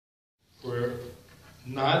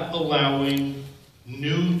not allowing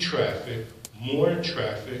new traffic, more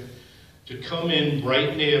traffic, to come in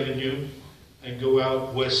Brighton Avenue and go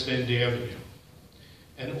out West End Avenue.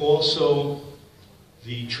 And also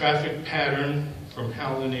the traffic pattern from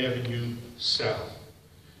Howland Avenue south.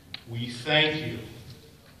 We thank you.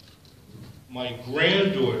 My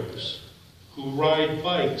granddaughters who ride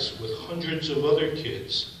bikes with hundreds of other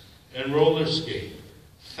kids and roller skate,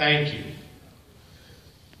 thank you.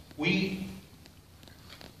 We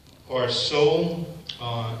are so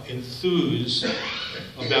enthused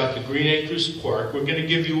about the Green Acres Park. We're going to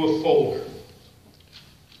give you a folder.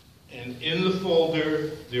 And in the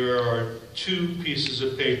folder, there are 2 pieces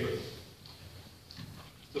of paper.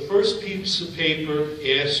 The first piece of paper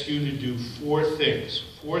asks you to do 4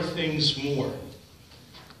 things more.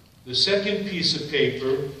 The second piece of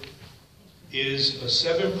paper is a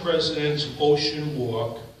 7 Presidents Ocean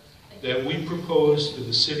Walk that we proposed to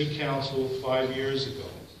the City Council 5 years ago.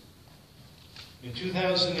 In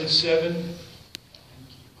 2007,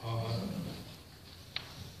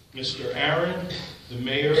 Mr. Aaron, the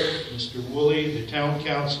mayor, Mr. Woolley, the town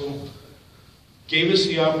council, gave us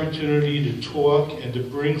the opportunity to talk and to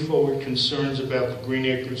bring forward concerns about the Green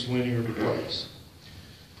Acres linear parks.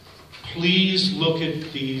 Please look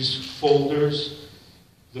at these folders.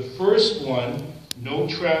 The first one, no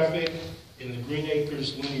traffic in the Green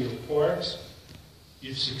Acres linear parks,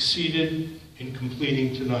 you've succeeded in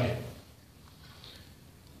completing tonight.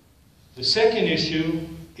 The second issue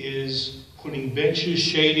is putting benches,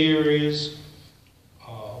 shade areas,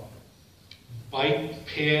 bike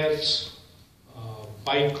paths,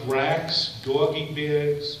 bike racks, doggy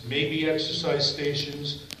bags, maybe exercise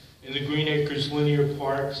stations in the Green Acres linear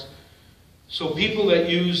parks. So people that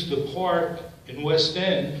use the park in West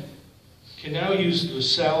End can now use the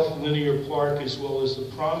South Linear Park as well as the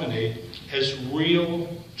promenade as real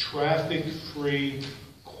traffic-free,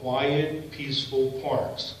 quiet, peaceful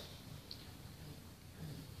parks.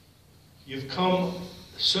 You've come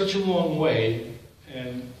such a long way,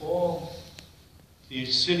 and all the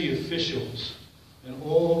city officials and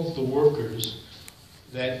all the workers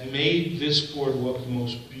that made this boardwalk the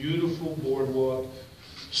most beautiful boardwalk,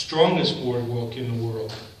 strongest boardwalk in the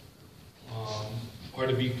world, are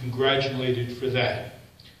to be congratulated for that.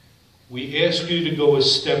 We ask you to go a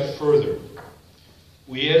step further.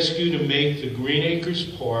 We ask you to make the Green Acres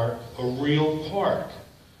Park a real park.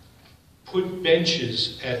 Put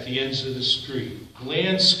benches at the ends of the street,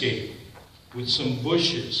 landscape with some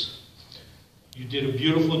bushes. You did a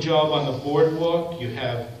beautiful job on the boardwalk. You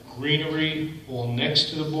have greenery all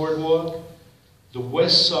next to the boardwalk. The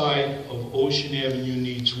west side of Ocean Avenue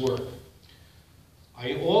needs work.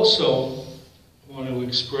 I also want to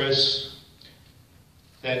express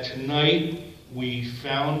that tonight we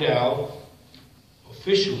found out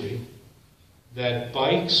officially that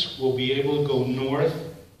bikes will be able to go north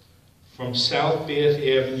from South Bath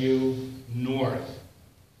Avenue north.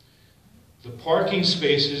 The parking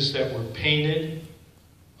spaces that were painted,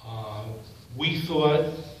 we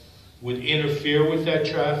thought would interfere with that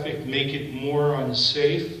traffic, make it more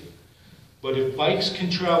unsafe. But if bikes can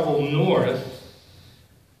travel north,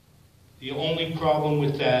 the only problem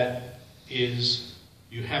with that is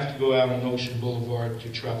you have to go out on Ocean Boulevard to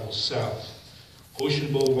travel south.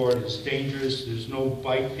 Ocean Boulevard is dangerous. There's no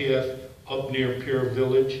bike path up near Pier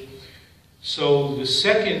Village. So the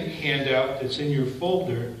second handout that's in your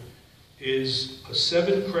folder is a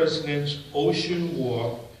 7 Presidents Ocean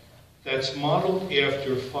Walk that's modeled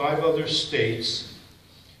after 5 other states.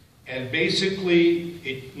 And basically,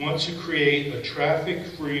 it wants to create a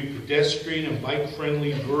traffic-free, pedestrian and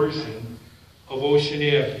bike-friendly version of Ocean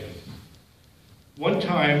Avenue. One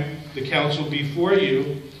time, the council before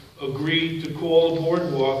you agreed to call the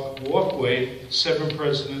boardwalk walkway 7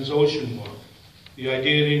 Presidents Ocean Walk. The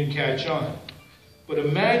idea didn't catch on. But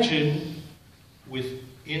imagine,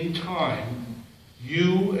 in time,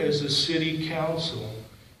 you as a city council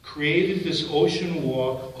created this ocean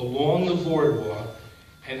walk along the boardwalk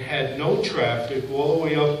and had no traffic all the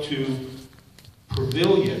way up to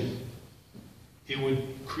Pavilion. It would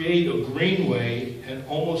create a greenway and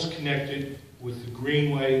almost connect it with the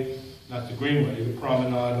greenway, not the greenway, the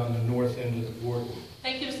promenade on the north end of the boardwalk.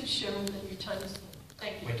 Thank you, Mr. Chairman. Your time is up.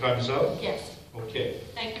 Thank you. My time is up? Yes. Okay.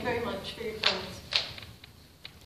 Thank you very much for your comments.